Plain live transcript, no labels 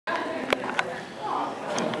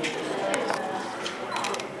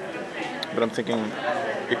but I'm thinking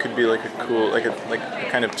it could be like a cool, like a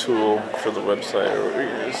kind of tool for the website,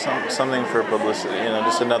 or something for publicity. You know,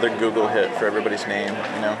 just another Google hit for everybody's name.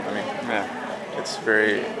 You know, I mean, Yeah. it's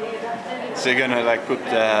very. So you're gonna like put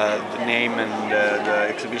the name and the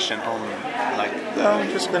exhibition on like No,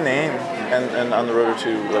 just the name and on the Rotor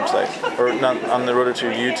 2 website, or not on the Rotor 2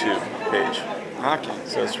 YouTube page. Okay.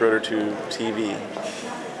 So it's Rotor 2 TV.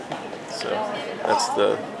 So that's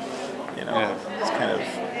the, you know, it's kind of,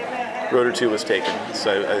 Rotor 2 was taken,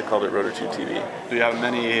 so I called it Rotor 2 TV. Do you have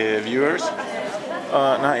many viewers?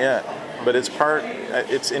 Not yet, but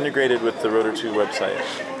it's integrated with the Rotor 2 website.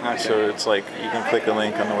 Okay. So it's like you can click a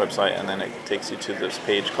link on the website and then it takes you to this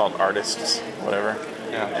page called Artists, whatever.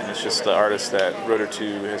 Yeah. And it's just the artists that Rotor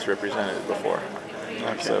 2 has represented before.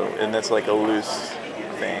 Okay. So, and that's like a loose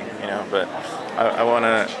thing, you know, but I want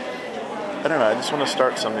to, I don't know, I just want to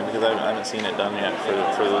start something because I haven't seen it done yet for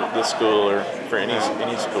this school or for any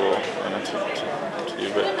school to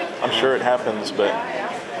do, but I'm sure it happens, but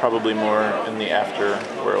probably more in the after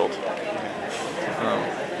world.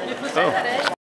 Oh.